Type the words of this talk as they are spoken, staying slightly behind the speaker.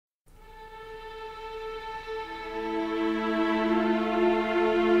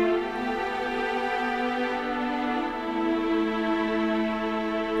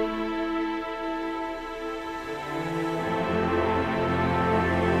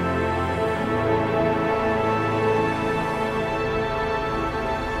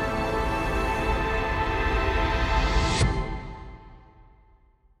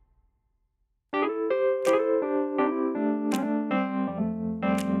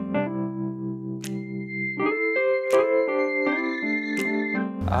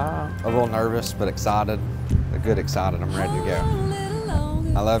A little nervous, but excited. A good excited. I'm ready to go.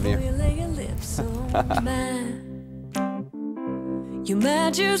 I love you. You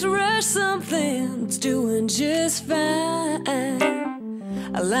might just rush something that's doing just fine.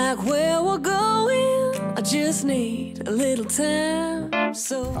 I like where we're going. I just need a little time.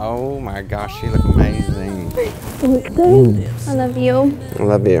 So Oh my gosh, you look amazing. I love you. I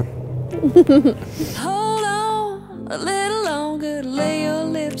love you. hold on a little longer to lay your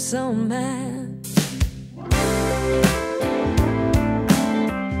lips on mine.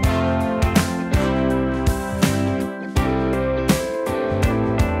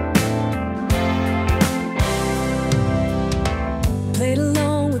 Played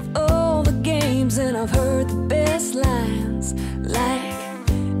along with all the games and I've heard the best lines. Like,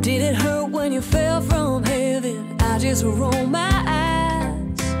 did it hurt when you fell from heaven? I just roll my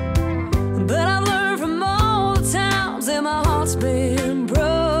eyes. But I've learned from all the times that my heart's been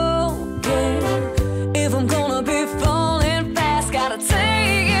broken. If I'm gonna be falling fast, gotta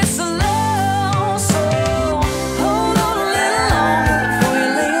take it slow. So hold on a little longer before you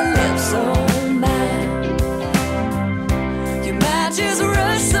lay your lips on mine. You might just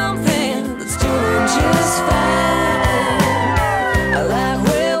rush something that's doing just fine. I like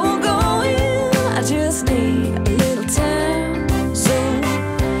where we're going, I just need a little time. So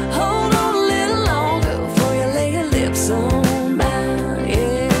hold on a little longer before you lay your lips on mine,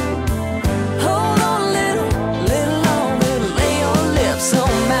 yeah. Hold on a little longer to lay your lips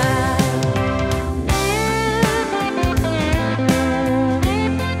on mine.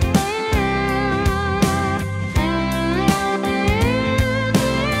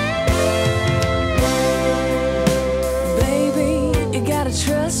 Baby, you gotta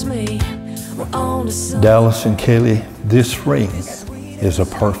trust me, we're on to something. Dallas and Kelly, this ring is a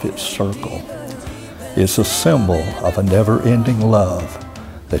perfect circle. It's a symbol of a never-ending love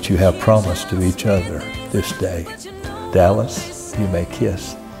that you have promised to each other this day. Dallas, you may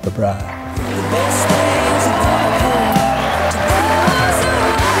kiss the bride. The best things about her, to us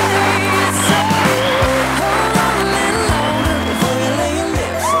always. So hold on a little longer before you lay your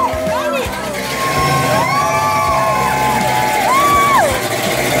lips on going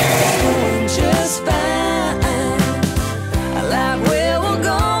just fine. I like where we're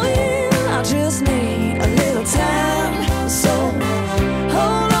going, I just need a little time. So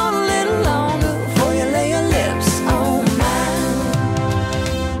hold on a little longer before you lay your lips on mine.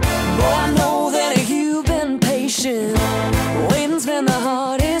 Boy, I know that you've been patient, waiting, spend the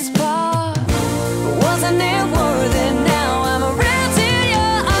heartache.